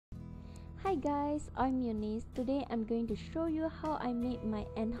Hi guys, I'm Eunice. Today I'm going to show you how I made my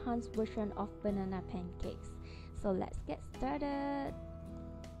enhanced version of banana pancakes. So let's get started.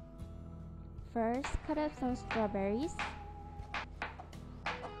 First, cut up some strawberries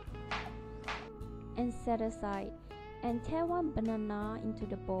and set aside, and tear one banana into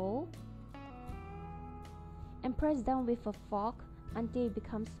the bowl and press down with a fork until it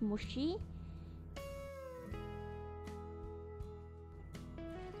becomes mushy.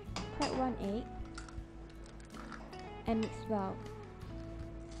 Crack one egg and mix well.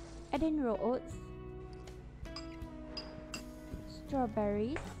 Add in raw oats,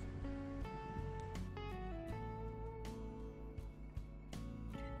 strawberries,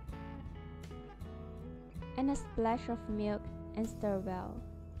 and a splash of milk and stir well.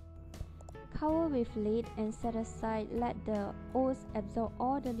 Cover with lid and set aside. Let the oats absorb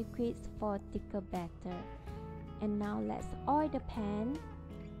all the liquids for a thicker batter. And now let's oil the pan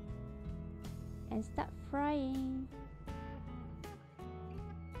and start frying.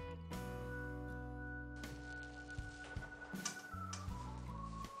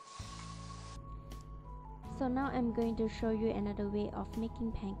 So now I'm going to show you another way of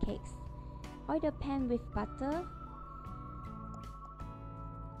making pancakes. Oil the pan with butter.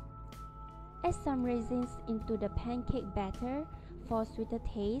 Add some raisins into the pancake batter. For sweeter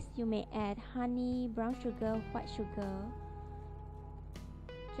taste, you may add honey, brown sugar, white sugar,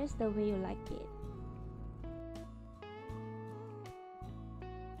 just the way you like it.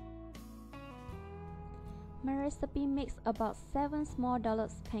 My recipe makes about 7 small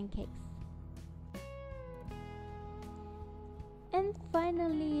dollars pancakes. And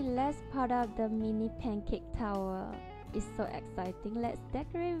finally, let's pot up the mini pancake tower. It's so exciting. Let's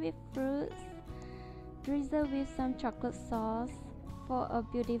decorate with fruits. Drizzle with some chocolate sauce for a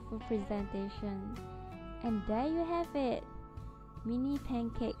beautiful presentation. And there you have it, mini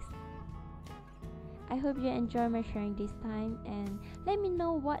pancakes. I hope you enjoy my sharing this time, and let me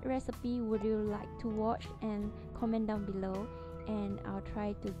know what recipe would you like to watch and comment down below, and I'll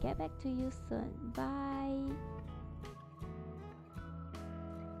try to get back to you soon. Bye.